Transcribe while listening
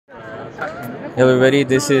Hello everybody,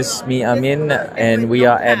 this is me Amin and we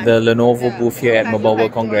are at the Lenovo booth here at Mobile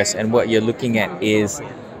World Congress, and what you're looking at is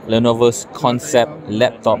Lenovo's concept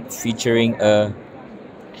laptop featuring a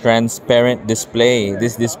transparent display.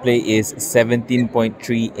 This display is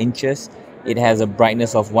 17.3 inches. It has a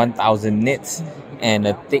brightness of 1000 nits and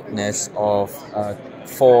a thickness of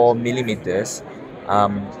 4 millimeters.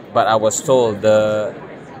 But I was told the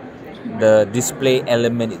display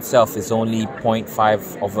element itself is only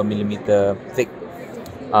 0.5 of a millimeter thick.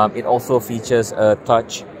 It also features a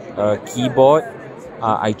touch keyboard.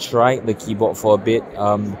 I tried the keyboard for a bit.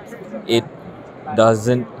 It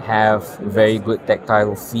doesn't have very good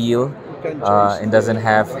tactile feel. It doesn't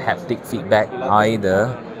have haptic feedback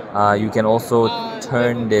either. You can also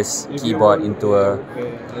turn this keyboard into a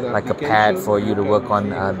pad for you to work on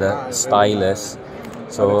the stylus.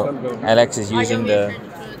 So Alex is using the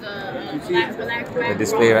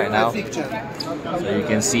display right now, so you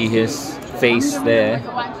can see his face there.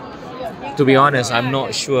 To be honest, I'm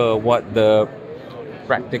not sure what the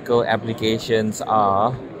practical applications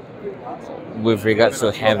are with regards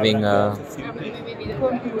to having a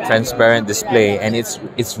transparent display, and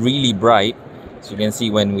it's really bright. So you can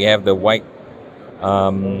see when we have the white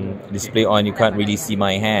display on, you can't really see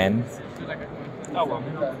my hand.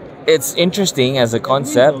 It's interesting as a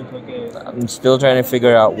concept. I'm still trying to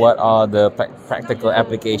figure out what are the practical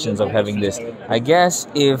applications of having this. I guess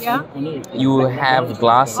if you have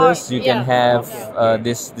glasses, you can have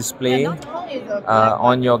this display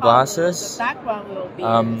on your glasses.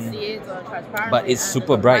 But it's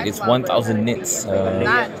super bright. It's 1000 nits.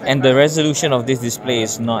 And the resolution of this display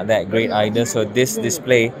is not that great either. So this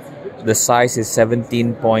display, the size is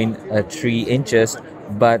 17.3 inches.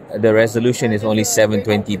 But the resolution is only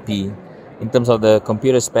 720p. In terms of the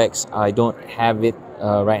computer specs, I don't have it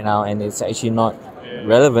right now, and it's actually not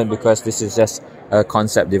relevant because this is just a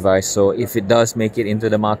concept device. So if it does make it into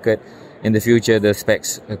the market in the future, the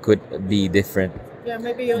specs could be different. Yeah,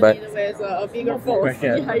 maybe you but, need with a bigger force.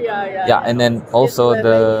 Yeah, and then also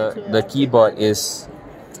the keyboard is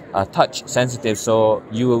touch sensitive, so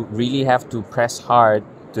you really have to press hard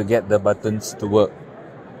to get the buttons to work.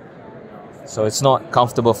 So it's not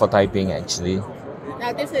comfortable for typing actually.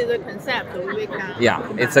 Now this is a concept. Yeah,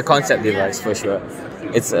 it's a concept device for sure.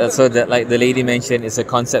 It's so that, like the lady mentioned, it's a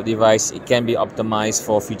concept device. It can be optimized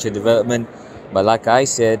for future development, but like I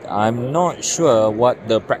said, I'm not sure what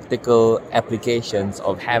the practical applications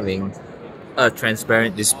of having a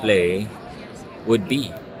transparent display would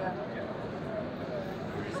be.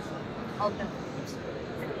 Okay.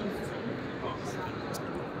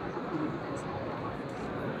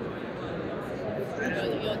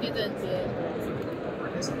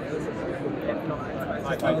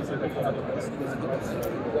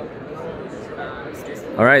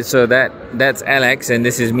 Alright, so that's Alex, and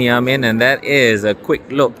this is me, Amin, and that is a quick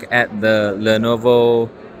look at the Lenovo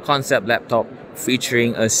concept laptop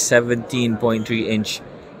featuring a 17.3 inch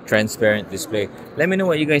transparent display. Let me know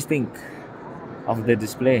what you guys think of the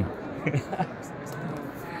display.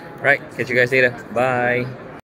 Right, catch you guys later. Bye.